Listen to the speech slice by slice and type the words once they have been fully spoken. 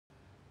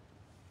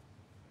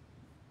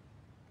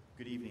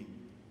Good evening.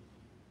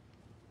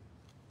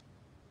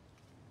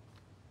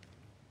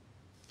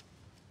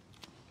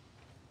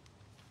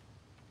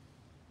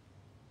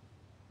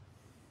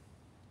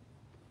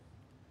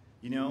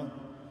 You know,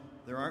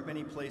 there aren't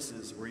many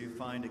places where you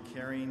find a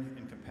caring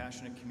and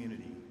compassionate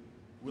community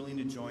willing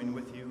to join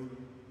with you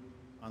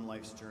on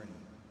life's journey.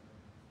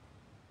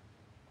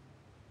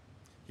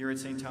 Here at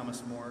St.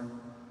 Thomas More,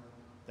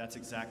 that's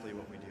exactly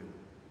what we do.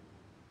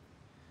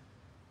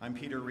 I'm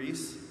Peter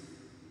Ries.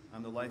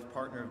 I'm the life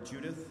partner of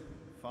Judith,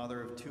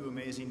 father of two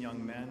amazing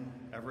young men,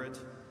 Everett,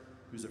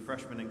 who's a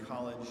freshman in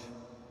college,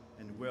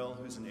 and Will,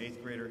 who's an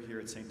 8th grader here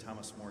at St.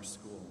 Thomas More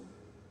School.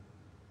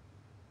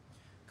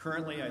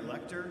 Currently, I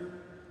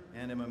lecture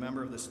and am a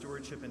member of the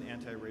stewardship and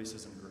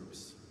anti-racism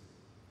groups.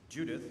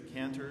 Judith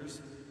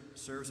cantors,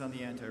 serves on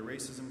the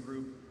anti-racism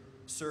group,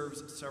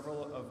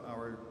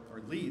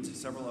 leads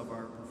several of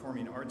our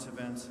performing arts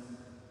events,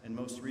 and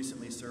most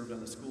recently served on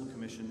the school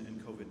commission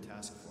and COVID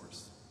task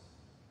force.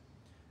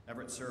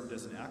 Everett served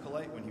as an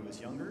acolyte when he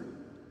was younger,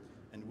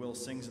 and Will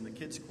sings in the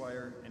kids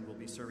choir and will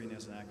be serving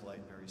as an acolyte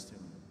very soon.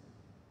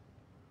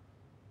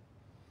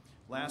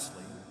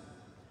 Lastly,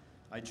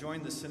 I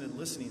joined the Synod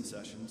listening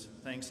sessions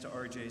thanks to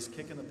RJ's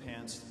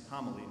kick-in-the-pants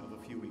homily of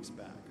a few weeks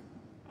back.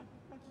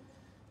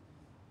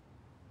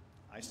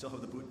 I still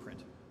have the boot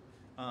print.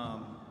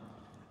 All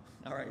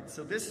right,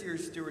 so this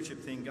year's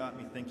stewardship thing got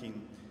me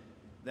thinking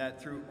that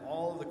through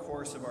all of the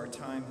course of our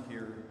time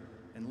here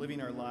and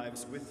living our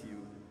lives with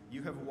you,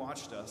 you have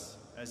watched us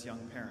as young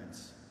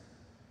parents.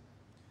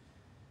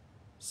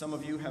 Some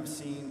of you have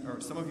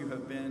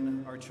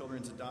been our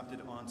children's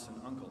adopted aunts and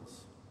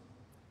uncles.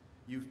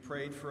 You've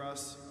prayed for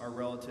us, our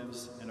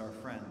relatives, and our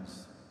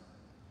friends.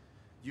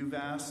 You've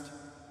asked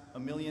a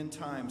million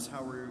times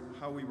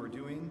how we were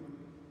doing,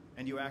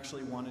 and you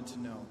actually wanted to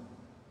know.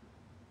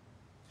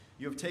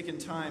 You have taken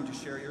time to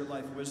share your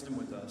life wisdom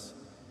with us,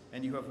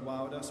 and you have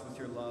wowed us with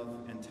your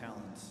love and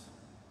talents.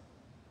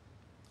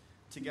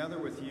 Together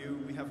with you,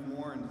 we have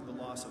mourned the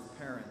loss of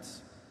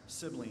parents,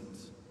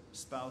 siblings,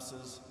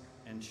 spouses,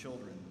 and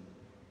children.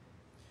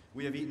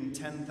 We have eaten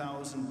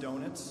 10,000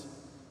 donuts,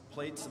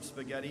 plates of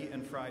spaghetti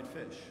and fried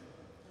fish,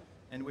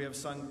 and we have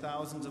sung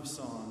thousands of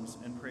songs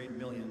and prayed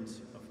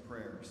millions of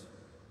prayers.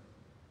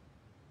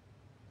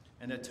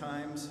 And at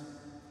times,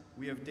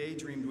 we have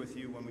daydreamed with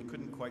you when we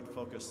couldn't quite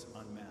focus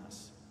on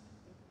Mass.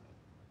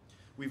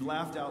 We've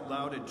laughed out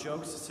loud at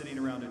jokes sitting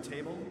around a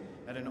table,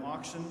 at an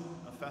auction,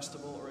 a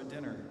festival, or a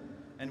dinner,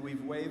 and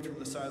we've waved from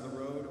the side of the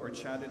road or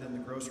chatted in the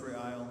grocery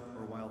aisle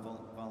or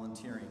while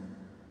volunteering.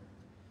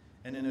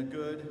 And in a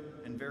good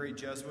and very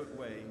Jesuit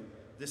way,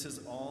 this has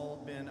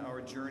all been our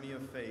journey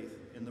of faith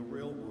in the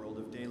real world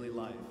of daily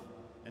life,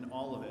 and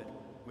all of it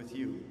with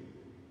you.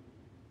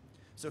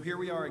 So here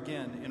we are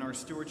again in our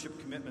Stewardship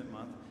Commitment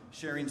Month,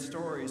 sharing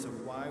stories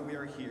of why we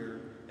are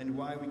here and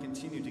why we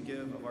continue to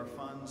give of our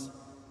funds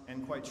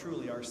and quite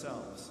truly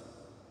ourselves.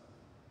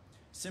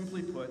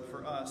 Simply put,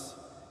 for us,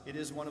 it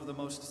is one of the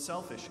most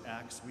selfish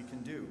acts we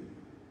can do,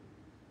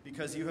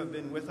 because you have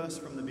been with us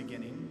from the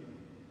beginning,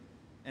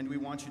 and we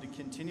want you to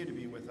continue to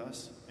be with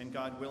us, and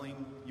God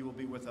willing, you will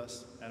be with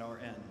us at our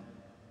end.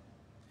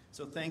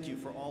 So thank you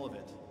for all of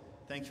it.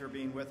 Thank you for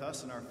being with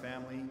us and our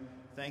family.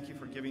 Thank you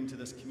for giving to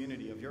this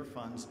community of your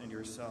funds and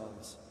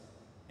yourselves.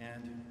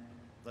 And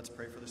let's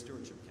pray for the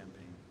stewardship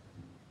campaign.